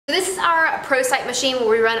This is our PROCYTE machine where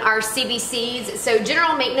we run our CBCs. So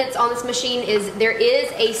general maintenance on this machine is there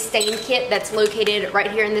is a stain kit that's located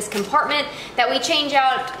right here in this compartment that we change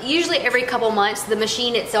out usually every couple months. The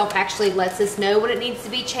machine itself actually lets us know when it needs to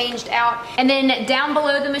be changed out. And then down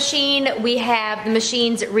below the machine, we have the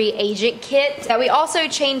machine's reagent kit that we also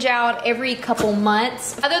change out every couple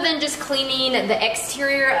months. Other than just cleaning the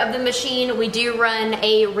exterior of the machine, we do run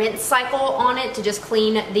a rinse cycle on it to just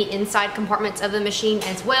clean the inside compartments of the machine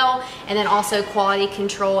as well. And then also quality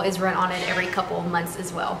control is run on it every couple of months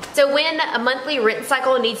as well. So when a monthly rinse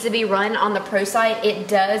cycle needs to be run on the PROCYTE, it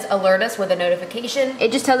does alert us with a notification.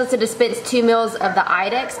 It just tells us to dispense 2 mils of the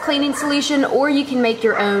IDEX cleaning solution, or you can make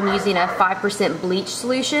your own using a 5% bleach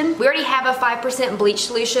solution. We already have a 5% bleach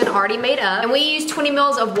solution already made up, and we use 20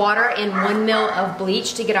 mils of water and 1 mil of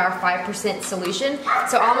bleach to get our 5% solution.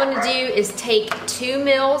 So all I'm gonna do is take 2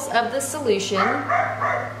 mils of the solution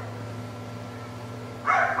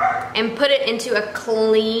and put it into a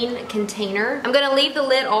clean container. I'm gonna leave the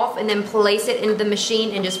lid off and then place it into the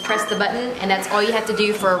machine and just press the button, and that's all you have to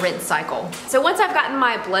do for a rinse cycle. So once I've gotten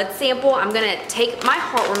my blood sample, I'm gonna take my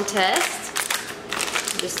heartworm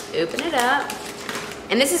test, just open it up.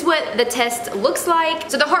 And this is what the test looks like.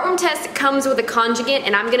 So the heartworm test comes with a conjugate,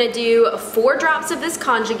 and I'm gonna do 4 drops of this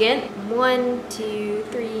conjugate. 1, 2,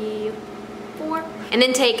 3, 4. And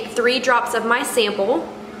then take 3 drops of my sample.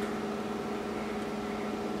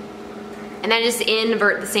 And then just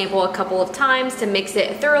invert the sample a couple of times to mix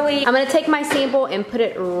it thoroughly. I'm gonna take my sample and put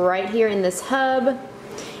it right here in this hub.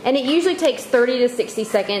 And it usually takes 30 to 60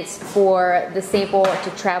 seconds for the sample to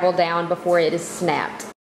travel down before it is snapped.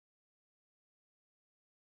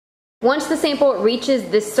 Once the sample reaches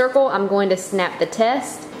this circle, I'm going to snap the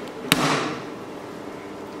test.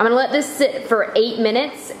 I'm gonna let this sit for 8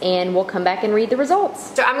 minutes and we'll come back and read the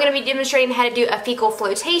results. So I'm gonna be demonstrating how to do a fecal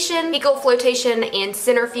flotation and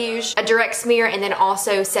centrifuge, a direct smear, and then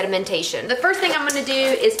also sedimentation. The first thing I'm gonna do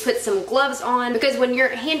is put some gloves on, because when you're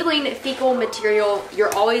handling fecal material,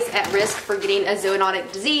 you're always at risk for getting a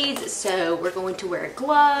zoonotic disease, so we're going to wear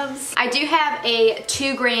gloves. I do have a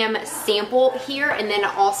 2-gram sample here, and then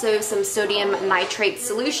also some sodium nitrate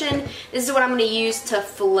solution. This is what I'm gonna use to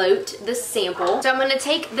float the sample. So I'm gonna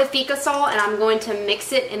take the Fecal and I'm going to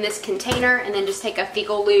mix it in this container, and then just take a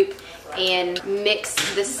fecal loop and mix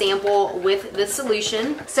the sample with the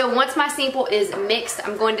solution. So once my sample is mixed,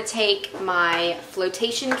 I'm going to take my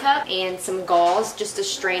flotation cup and some gauze just to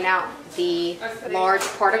strain out the large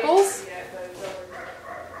particles.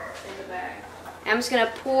 I'm just going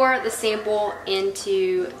to pour the sample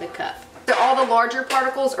into the cup. So all the larger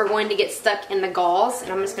particles are going to get stuck in the gauze,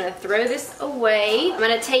 and I'm just going to throw this away. I'm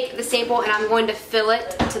going to take the sample and I'm going to fill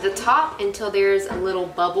it to the top until there's a little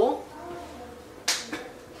bubble.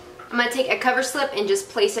 I'm going to take a cover slip and just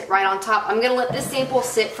place it right on top. I'm going to let this sample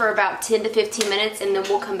sit for about 10 to 15 minutes, and then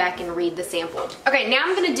we'll come back and read the sample. Okay, now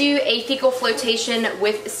I'm going to do a fecal flotation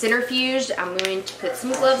with centrifuge. I'm going to put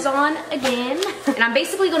some gloves on again, and I'm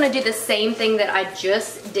basically going to do the same thing that I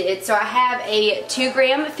just did. So I have a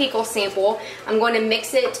 2-gram fecal sample. I'm going to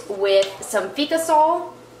mix it with some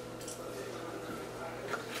Fecal.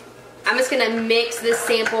 I'm just going to mix this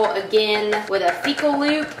sample again with a fecal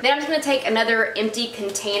loop. Then I'm just going to take another empty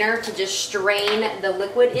container to just strain the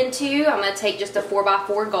liquid into. I'm going to take just a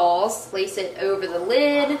 4x4 gauze, place it over the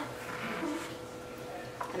lid, and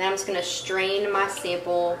then I'm just going to strain my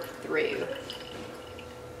sample through.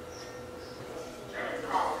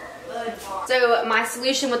 So my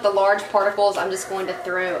solution with the large particles, I'm just going to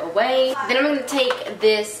throw away. Then I'm going to take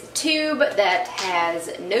this tube that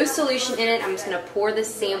has no solution in it. I'm just going to pour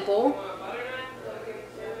this sample.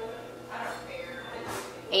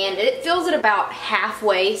 And it fills it about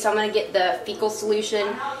halfway, so I'm going to get the fecal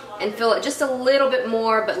solution and fill it just a little bit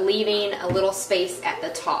more, but leaving a little space at the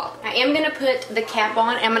top. I am going to put the cap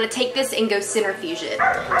on, and I'm going to take this and go centrifuge it.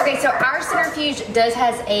 Okay, so our centrifuge does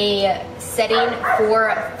has a setting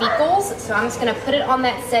for fecals, so I'm just going to put it on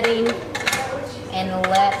that setting and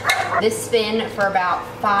let this spin for about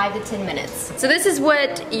 5 to 10 minutes. So this is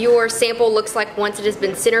what your sample looks like once it has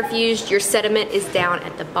been centrifuged. Your sediment is down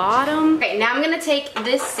at the bottom. Okay, now I'm gonna take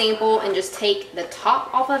this sample and just take the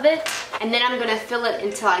top off of it, and then I'm gonna fill it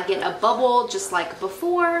until I get a bubble just like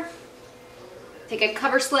before. Take a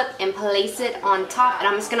cover slip and place it on top, and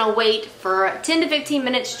I'm just gonna wait for 10 to 15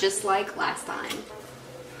 minutes just like last time.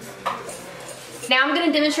 Now I'm going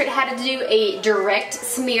to demonstrate how to do a direct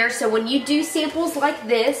smear. So when you do samples like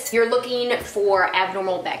this, you're looking for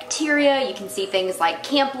abnormal bacteria. You can see things like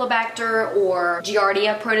Campylobacter or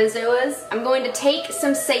Giardia protozoas. I'm going to take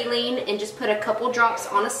some saline and just put a couple drops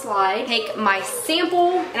on a slide. Take my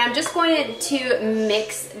sample, and I'm just going to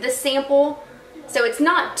mix the sample So it's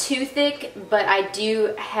not too thick, but I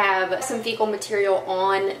do have some fecal material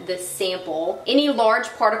on the sample. Any large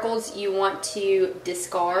particles you want to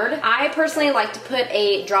discard. I personally like to put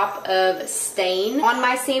a drop of stain on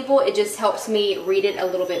my sample. It just helps me read it a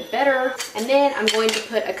little bit better. And then I'm going to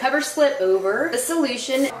put a cover slip over the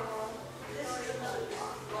solution.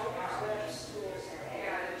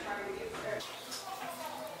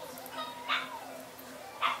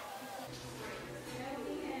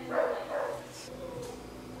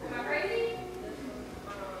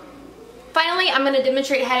 Finally, I'm going to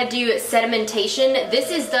demonstrate how to do sedimentation. This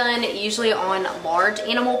is done usually on large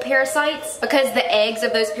animal parasites because the eggs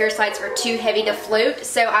of those parasites are too heavy to float.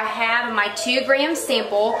 So I have my 2 gram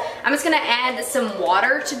sample. I'm just going to add some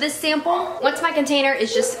water to this sample. Once my container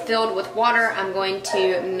is just filled with water, I'm going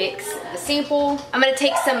to mix the sample. I'm going to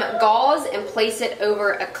take some gauze and place it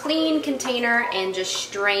over a clean container and just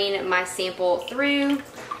strain my sample through.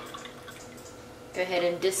 Go ahead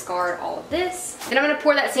and discard all of this. Then I'm going to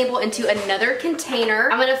pour that sample into another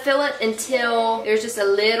container. I'm going to fill it until there's just a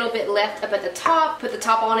little bit left up at the top. Put the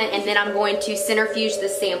top on it, and then I'm going to centrifuge the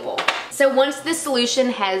sample. So once this solution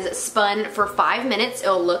has spun for 5 minutes,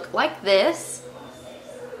 it'll look like this.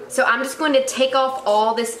 So I'm just going to take off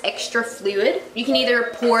all this extra fluid. You can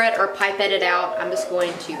either pour it or pipette it out. I'm just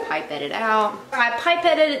going to pipette it out. I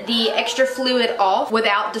pipetted the extra fluid off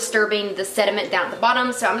without disturbing the sediment down at the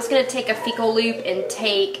bottom. So I'm just going to take a fecal loop and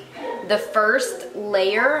take the first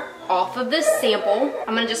layer off of this sample.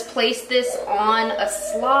 I'm going to just place this on a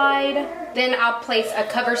slide. Then I'll place a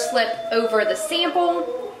cover slip over the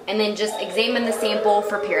sample, and then just examine the sample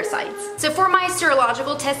for parasites. So for my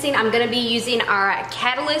serological testing, I'm going to be using our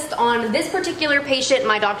catalyst. On this particular patient,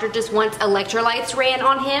 my doctor just wants electrolytes ran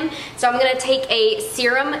on him. So I'm going to take a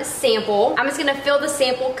serum sample. I'm just going to fill the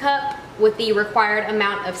sample cup with the required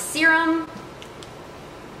amount of serum.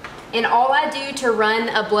 And all I do to run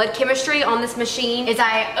a blood chemistry on this machine is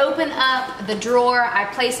I open up the drawer, I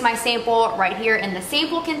place my sample right here in the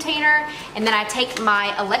sample container, and then I take my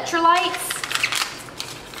electrolytes.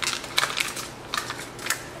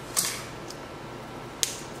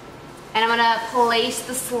 And I'm going to place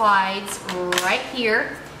the slides right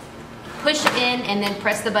here, push it in, and then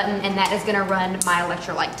press the button, and that is going to run my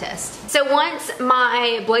electrolyte test. So once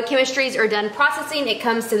my blood chemistries are done processing, it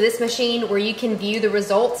comes to this machine where you can view the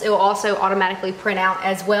results. It will also automatically print out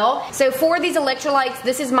as well. So for these electrolytes,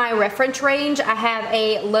 this is my reference range. I have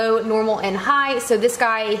a low, normal, and high. So this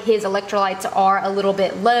guy, his electrolytes are a little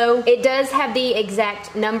bit low. It does have the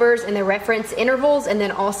exact numbers and the reference intervals, and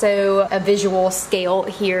then also a visual scale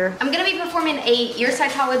here. I'm going to be performing a ear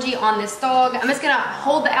cytology on this dog. I'm just going to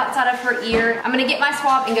hold the outside of her ear. I'm going to get my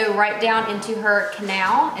swab and go right down into her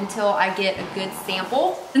canal until I get a good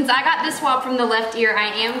sample. Since I got this swab from the left ear, I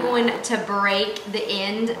am going to break the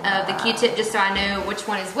end of the Q-tip just so I know which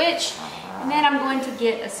one is which. And then I'm going to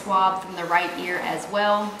get a swab from the right ear as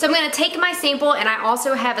well. So I'm going to take my sample, and I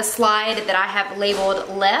also have a slide that I have labeled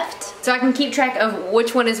left so I can keep track of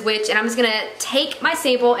which one is which. And I'm just going to take my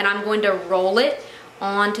sample and I'm going to roll it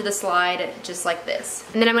onto the slide just like this.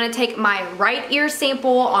 And then I'm going to take my right ear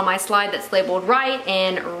sample on my slide that's labeled right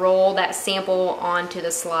and roll that sample onto the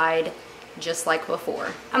slide just like before.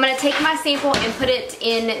 I'm going to take my sample and put it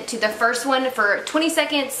into the first one for 20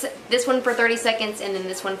 seconds, this one for 30 seconds, and then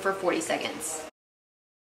this one for 40 seconds.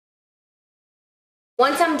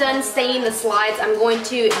 Once I'm done staining the slides, I'm going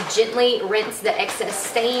to gently rinse the excess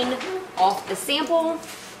stain off the sample.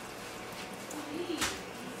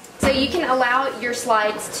 So you can allow your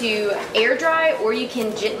slides to air dry, or you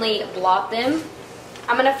can gently blot them.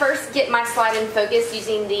 I'm going to first get my slide in focus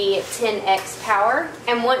using the 10x power,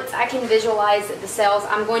 and once I can visualize the cells,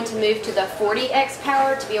 I'm going to move to the 40x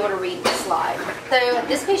power to be able to read the slide. So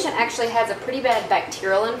this patient actually has a pretty bad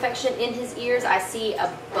bacterial infection in his ears. I see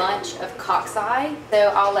a bunch of cocci,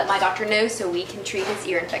 so I'll let my doctor know so we can treat his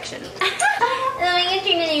ear infection.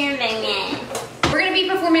 We're going to be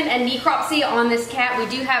performing a necropsy on this cat. We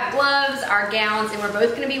do have gloves, our gowns, and we're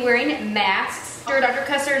both going to be wearing masks. Dr.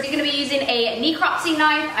 Custer is going to be using a necropsy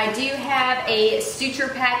knife. I do have a suture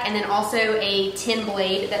pack and then also a tin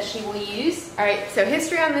blade that she will use. Alright, so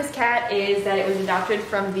history on this cat is that it was adopted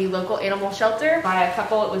from the local animal shelter by a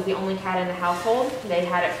couple. It was the only cat in the household. They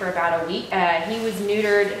had it for about a week. He was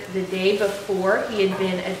neutered the day before he had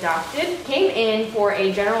been adopted. Came in for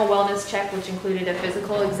a general wellness check, which included a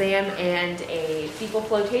physical exam and a fecal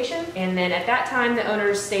flotation. And then at that time, the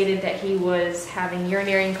owners stated that he was having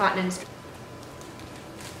urinary incontinence.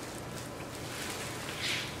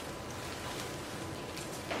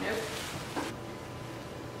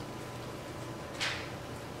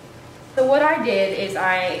 So what I did is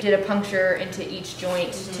I did a puncture into each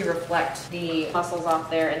joint to reflect the muscles off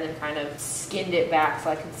there, and then kind of skinned it back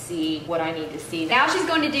so I could see what I need to see. Now she's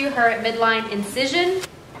going to do her midline incision.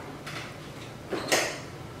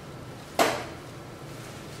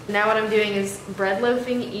 Now what I'm doing is bread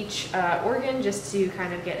loafing each organ just to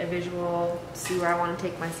kind of get a visual, see where I want to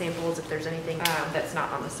take my samples, if there's anything that's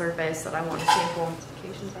not on the surface that I want to sample.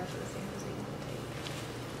 Specifications are for the samples that you want to take.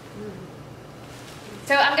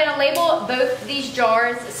 So I'm going to label both these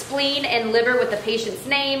jars, spleen and liver, with the patient's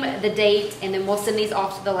name, the date, and then we'll send these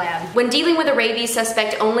off to the lab. When dealing with a rabies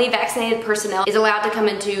suspect, only vaccinated personnel is allowed to come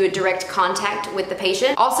into direct contact with the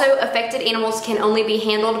patient. Also, affected animals can only be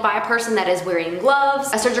handled by a person that is wearing gloves,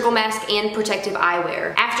 a surgical mask, and protective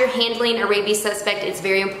eyewear. After handling a rabies suspect, it's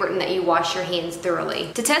very important that you wash your hands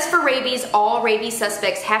thoroughly. To test for rabies, all rabies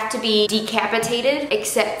suspects have to be decapitated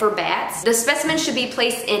except for bats. The specimen should be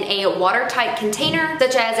placed in a watertight container,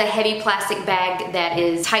 such as a heavy plastic bag that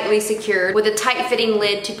is tightly secured with a tight-fitting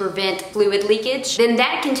lid to prevent fluid leakage. Then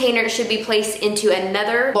that container should be placed into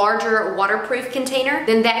another larger waterproof container.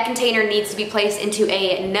 Then that container needs to be placed into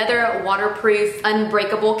another waterproof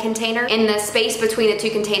unbreakable container. And the space between the two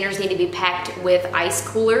containers need to be packed with ice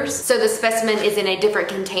coolers, so the specimen is in a different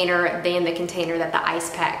container than the container that the ice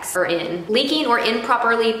packs are in. Leaking or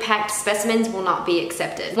improperly packed specimens will not be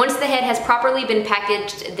accepted. Once the head has properly been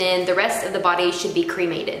packaged, then the rest of the body should be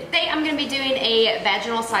cremated. Today I'm going to be doing a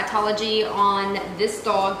vaginal cytology on this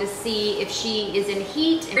dog to see if she is in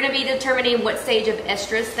heat. We're going to be determining what stage of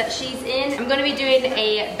estrus that she's in. I'm going to be doing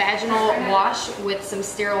a vaginal wash with some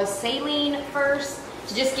sterile saline first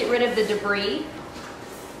to just get rid of the debris.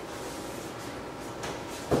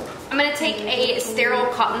 I'm going to take a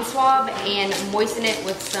sterile cotton swab and moisten it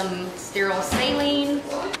with some sterile saline.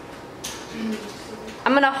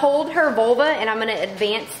 I'm going to hold her vulva and I'm going to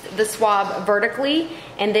advance the swab vertically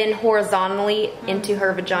and then horizontally into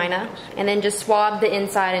her vagina, and then just swab the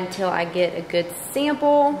inside until I get a good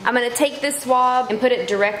sample. I'm going to take this swab and put it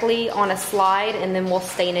directly on a slide, and then we'll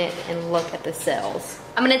stain it and look at the cells.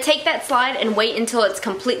 I'm going to take that slide and wait until it's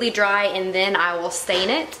completely dry, and then I will stain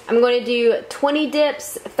it. I'm going to do 20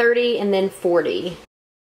 dips, 30, and then 40.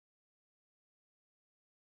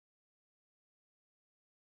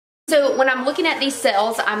 So when I'm looking at these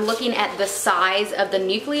cells, I'm looking at the size of the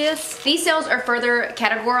nucleus. These cells are further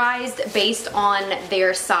categorized based on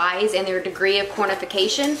their size and their degree of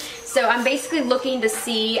cornification. So I'm basically looking to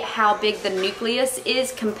see how big the nucleus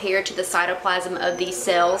is compared to the cytoplasm of these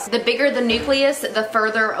cells. The bigger the nucleus, the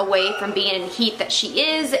further away from being in heat that she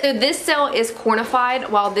is. So this cell is cornified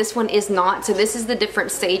while this one is not. So this is the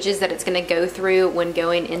different stages that it's going to go through when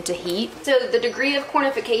going into heat. So the degree of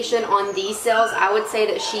cornification on these cells, I would say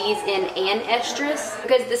that she's in anestrus,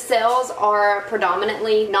 because the cells are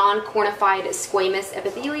predominantly non-cornified squamous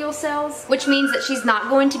epithelial cells, which means that she's not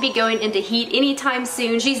going to be going into heat anytime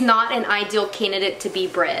soon. She's not an ideal candidate to be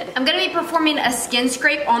bred. I'm going to be performing a skin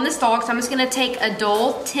scrape on this dog, so I'm just going to take a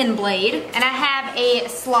dull tin blade, and I have a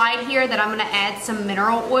slide here that I'm going to add some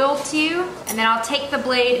mineral oil to, and then I'll take the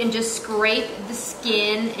blade and just scrape the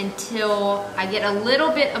skin until I get a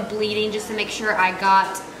little bit of bleeding, just to make sure I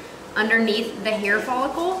got underneath the hair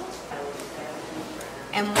follicle.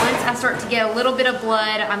 And once I start to get a little bit of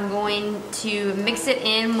blood, I'm going to mix it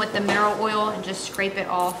in with the mineral oil and just scrape it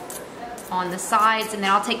off on the sides, and then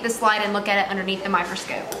I'll take the slide and look at it underneath the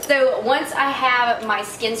microscope. So once I have my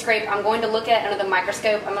skin scrape, I'm going to look at it under the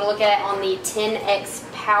microscope. I'm going to look at it on the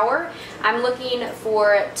 10x power. I'm looking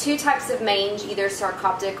for two types of mange, either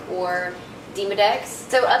sarcoptic or Demodex.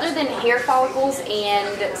 So other than hair follicles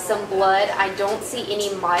and some blood, I don't see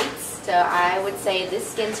any mites. So I would say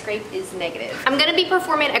this skin scrape is negative. I'm going to be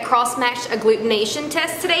performing a cross-matched agglutination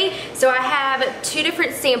test today. So I have two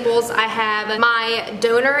different samples. I have my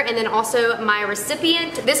donor and then also my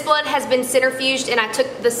recipient. This blood has been centrifuged, and I took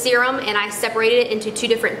the serum and I separated it into two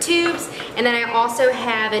different tubes. And then I also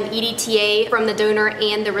have an EDTA from the donor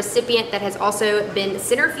and the recipient that has also been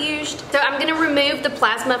centrifuged. So I'm going to remove the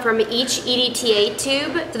plasma from each EDTA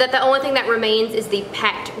tube so that the only thing that remains is the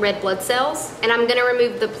packed red blood cells. And I'm going to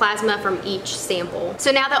remove the plasma from each sample.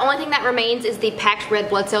 So now the only thing that remains is the packed red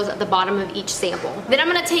blood cells at the bottom of each sample. Then I'm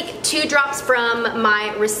going to take 2 drops from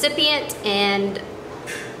my recipient and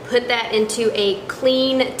put that into a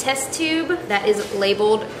clean test tube that is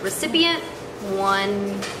labeled recipient.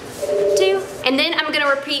 1, 2. And then I'm going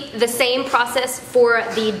to repeat the same process for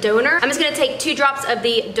the donor. I'm just going to take 2 drops of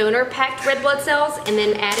the donor packed red blood cells and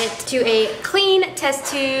then add it to a clean test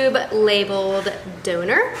tube labeled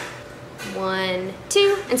donor. 1,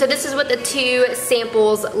 2. And so this is what the 2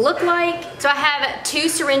 samples look like. So I have 2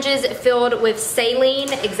 syringes filled with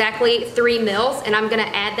saline, exactly 3 mils, and I'm gonna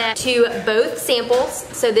add that to both samples.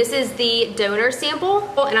 So this is the donor sample,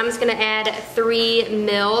 and I'm just gonna add 3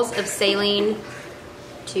 mils of saline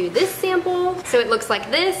to this sample. So it looks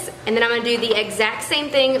like this, and then I'm gonna do the exact same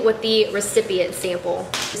thing with the recipient sample.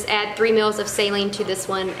 Just add 3 mils of saline to this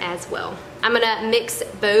one as well. I'm gonna mix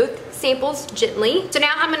both samples gently. So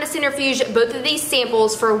now I'm gonna centrifuge both of these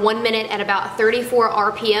samples for 1 minute at about 34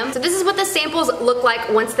 RPM. So this is what the samples look like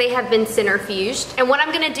once they have been centrifuged. And what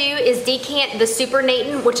I'm gonna do is decant the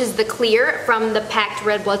supernatant, which is the clear, from the packed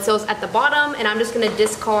red blood cells at the bottom, and I'm just gonna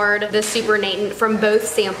discard the supernatant from both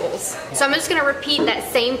samples. So I'm just gonna repeat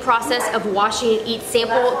that same process of washing each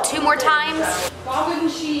sample 2 more times. Why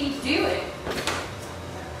wouldn't she do it?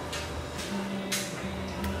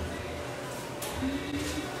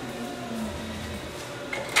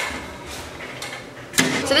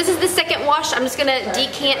 So this is the second wash. I'm just gonna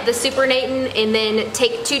decant the supernatant and then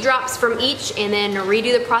take 2 drops from each and then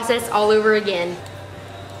redo the process all over again.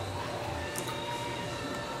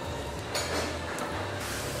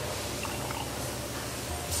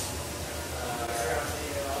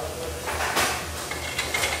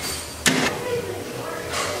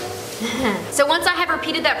 So once I have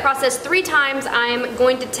repeated that process 3 times, I'm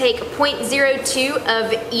going to take 0.02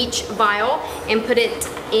 of each vial and put it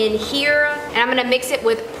in here, and I'm gonna mix it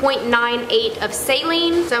with 0.98 of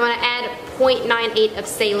saline. So I'm gonna add 0.98 of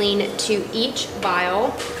saline to each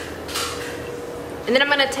vial. And then I'm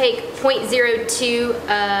gonna take 0.02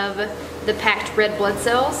 of the packed red blood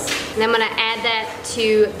cells, and I'm gonna add that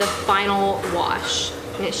to the final wash.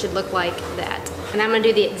 And it should look like that. And I'm gonna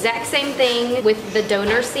do the exact same thing with the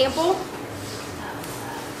donor sample.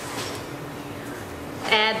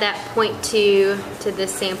 Add that 0.2 to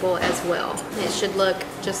this sample as well. It should look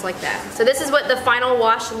just like that. So this is what the final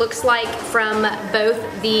wash looks like from both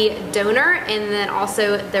the donor and then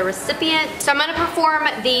also the recipient. So I'm gonna perform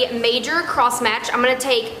the major cross match. I'm gonna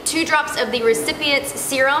take 2 drops of the recipient's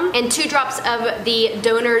serum and 2 drops of the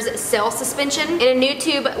donor's cell suspension in a new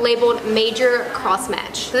tube labeled major cross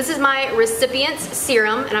match. So this is my recipient's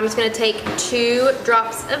serum, and I'm just gonna take 2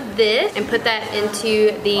 drops of this and put that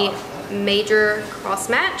into the major cross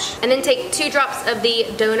match, and then take 2 drops of the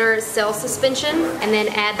donor cell suspension and then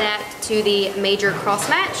add that to the major cross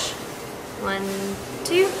match. 1,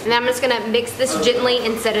 2. And then I'm just gonna mix this gently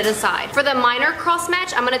and set it aside. For the minor cross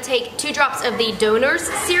match, I'm gonna take 2 drops of the donor's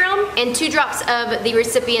serum and 2 drops of the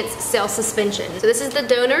recipient's cell suspension. So this is the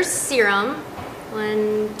donor's serum.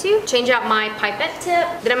 1, 2. Change out my pipette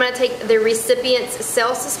tip. Then I'm gonna take the recipient's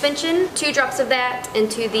cell suspension, 2 drops of that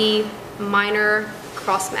into the minor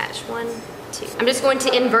cross match. 1, 2. I'm just going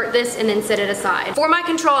to invert this and then set it aside. For my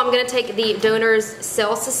control, I'm gonna take the donor's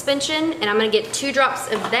cell suspension and I'm gonna get 2 drops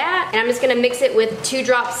of that, and I'm just gonna mix it with 2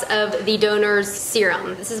 drops of the donor's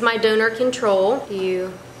serum. This is my donor control.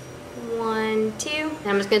 1, 2. And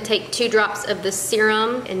I'm just gonna take 2 drops of the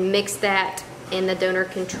serum and mix that in the donor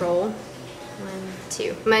control. 1,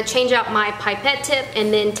 2. I'm gonna change out my pipette tip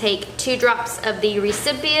and then take 2 drops of the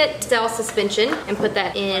recipient cell suspension and put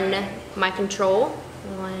that in my control.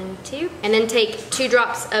 1, 2. And then take 2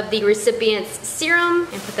 drops of the recipient's serum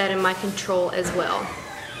and put that in my control as well. 1,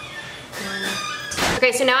 2.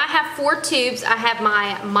 Okay, so now I have 4 tubes. I have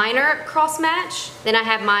my minor cross match, then I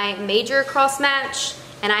have my major cross match,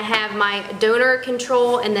 and I have my donor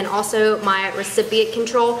control and then also my recipient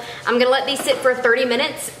control. I'm gonna let these sit for 30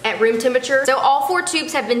 minutes at room temperature. So all 4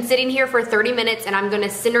 tubes have been sitting here for 30 minutes and I'm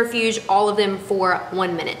gonna centrifuge all of them for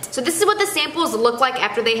 1 minute. So this is what the samples look like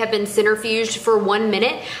after they have been centrifuged for 1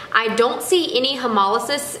 minute. I don't see any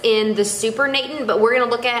hemolysis in the supernatant, but we're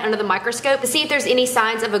gonna look at it under the microscope to see if there's any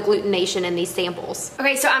signs of agglutination in these samples.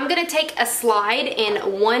 Okay, so I'm gonna take a slide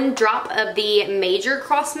and 1 drop of the major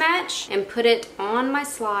cross match and put it on my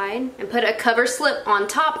slide and put a cover slip on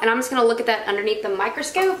top, and I'm just gonna look at that underneath the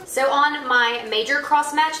microscope. So on my major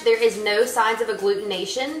cross match, there is no signs of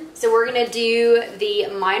agglutination. So we're gonna do the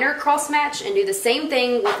minor cross match and do the same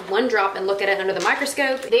thing with 1 drop and look at it under the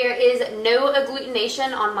microscope. There is no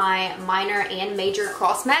agglutination on my minor and major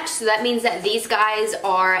cross match, so that means that these guys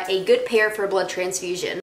are a good pair for blood transfusion.